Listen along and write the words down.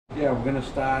Yeah, we're gonna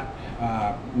start,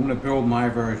 I'm gonna build my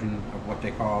version of what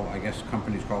they call, I guess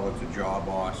companies call it the jaw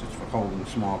boss. It's for holding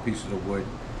small pieces of wood.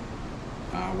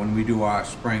 When we do our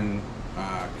spring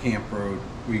camp road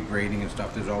regrading and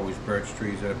stuff, there's always birch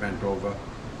trees that are bent over.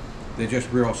 They're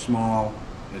just real small.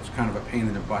 It's kind of a pain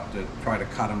in the butt to try to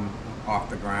cut them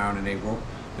off the ground, and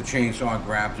the chainsaw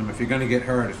grabs them. If you're gonna get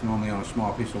hurt, it's normally on a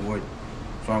small piece of wood.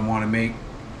 So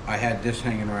I had this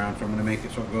hanging around, so I'm gonna make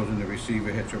it so it goes in the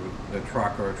receiver hitch of the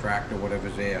truck or a tractor,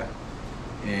 whatever's there,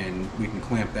 and we can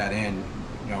clamp that in.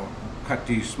 You know, cut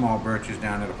these small birches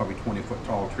down that are probably 20-foot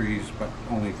tall trees, but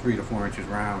only 3 to 4 inches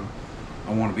round.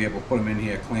 I want to be able to put them in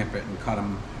here, clamp it, and cut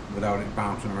them without it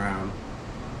bouncing around.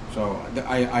 So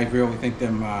I really think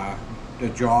the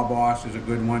jaw boss is a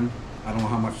good one. I don't know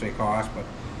how much they cost, but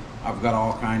I've got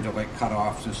all kinds of like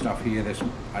cutoffs and stuff here.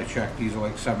 I checked, these are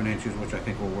like 7 inches, which I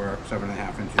think will work,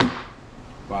 7.5 inches.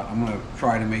 But I'm gonna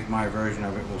try to make my version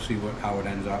of it. We'll see how it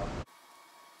ends up.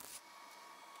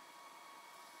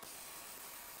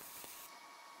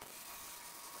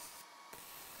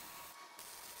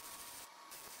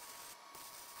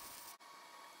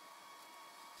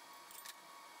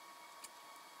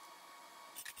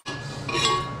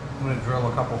 I'm going to drill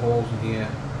a couple holes in here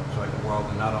so I can weld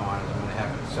the nut on, and I'm going to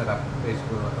have it set up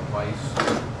basically like a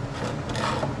vise.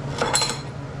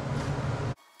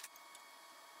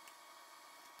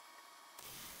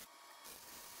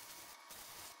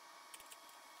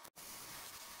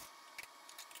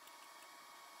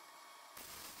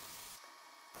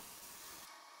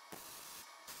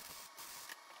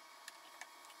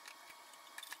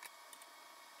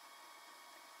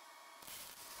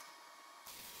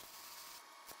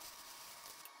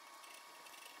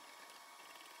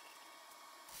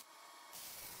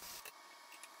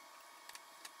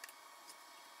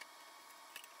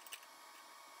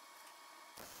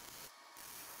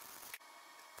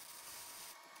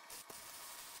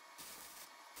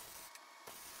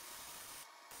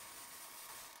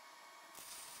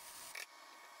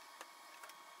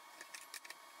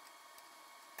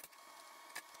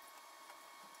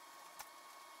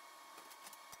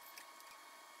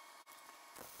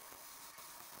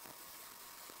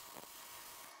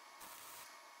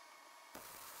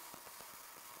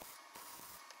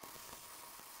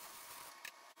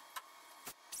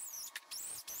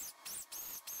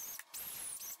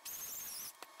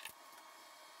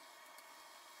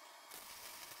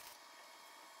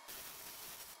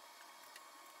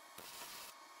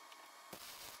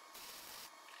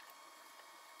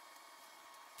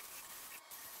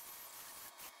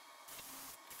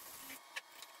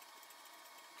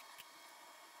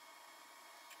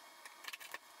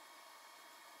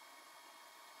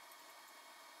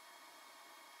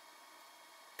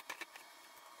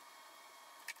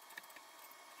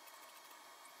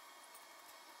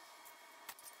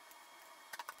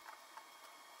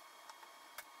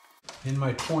 In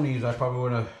my 20s, I probably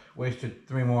would have wasted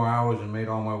 3 more hours and made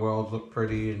all my welds look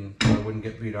pretty, and I wouldn't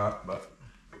get beat up, but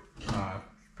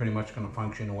pretty much going to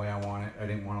function the way I want it. I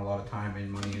didn't want a lot of time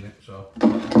and money in it, so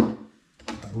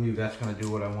I believe that's going to do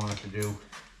what I want it to do.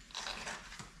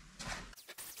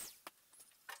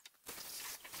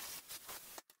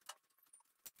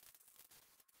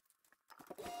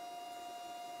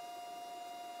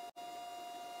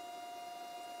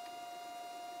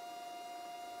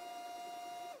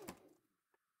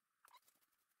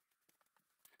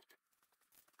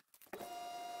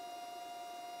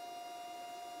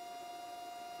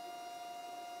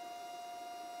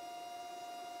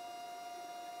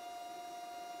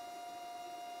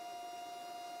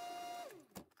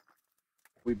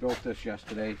 We built this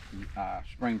yesterday,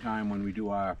 springtime. When we do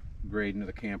our grading of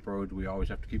the camp roads, we always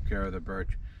have to keep care of the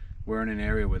birch. We're in an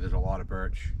area where there's a lot of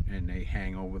birch and they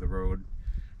hang over the road.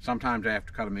 Sometimes I have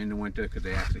to cut them in the winter because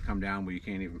they actually come down where you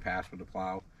can't even pass with a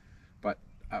plow. But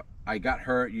I got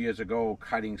hurt years ago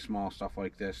cutting small stuff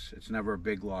like this. It's never a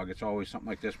big log. It's always something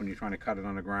like this when you're trying to cut it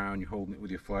on the ground, you're holding it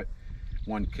with your foot.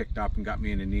 One kicked up and got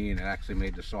me in the knee, and it actually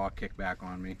made the saw kick back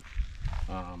on me.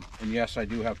 And yes, I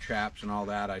do have chaps and all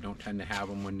that. I don't tend to have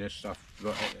them when this stuff,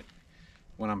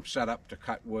 when I'm set up to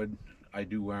cut wood, I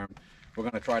do wear them. We're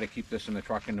going to try to keep this in the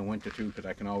truck in the winter too, because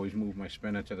I can always move my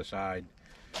spinner to the side.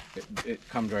 It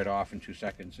comes right off in 2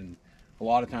 seconds. And a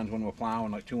lot of times when we're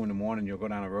plowing, like 2 in the morning, you'll go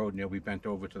down the road and you'll be bent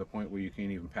over to the point where you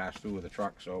can't even pass through with the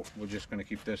truck. So we're just going to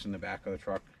keep this in the back of the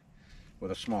truck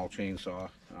with a small chainsaw.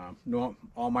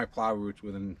 All my plow routes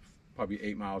within probably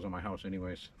 8 miles of my house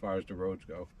anyways, as far as the roads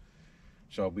go.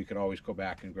 So we could always go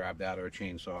back and grab that or a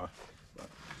chainsaw. But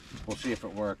we'll see if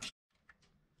it works.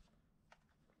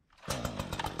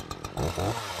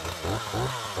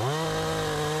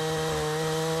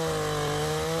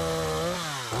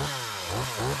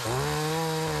 I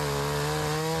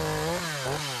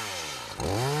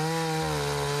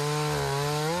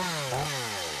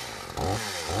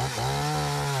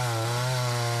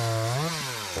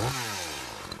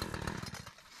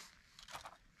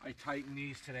tightened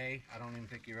these today. I don't even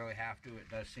think you really have to. It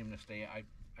does seem to stay. I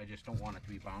just don't want it to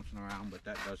be bouncing around, but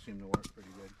that does seem to work pretty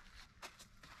good.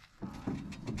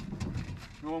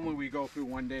 Normally we go through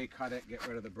one day, cut it, get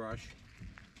rid of the brush,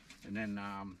 and then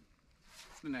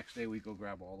the next day we go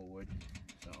grab all the wood.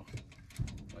 So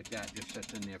like that just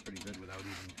sits in there pretty good without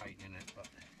even tightening it. But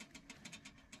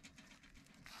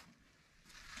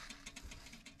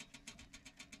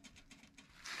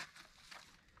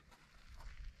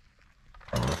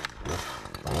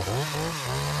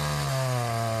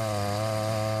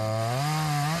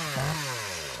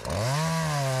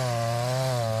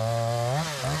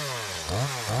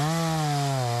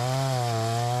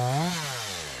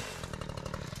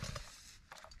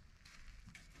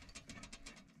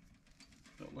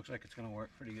so it looks like it's going to work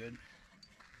pretty good.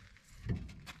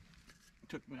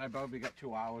 Took me, I probably got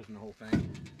 2 hours in the whole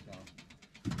thing, so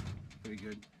pretty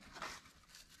good.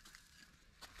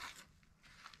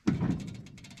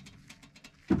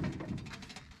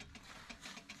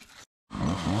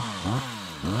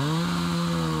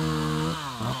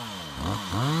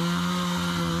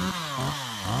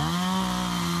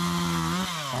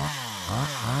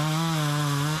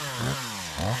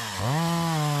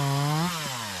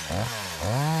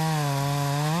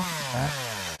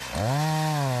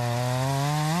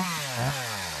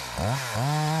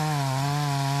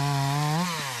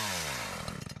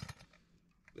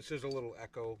 This is a little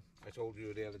echo. I told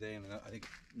you the other day in I think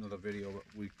another video, but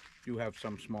we do have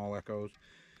some small echoes.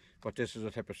 But this is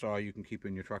a type of saw you can keep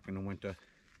in your truck in the winter.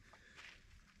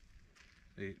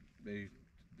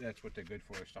 That's what they're good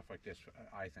for, stuff like this,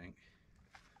 I think.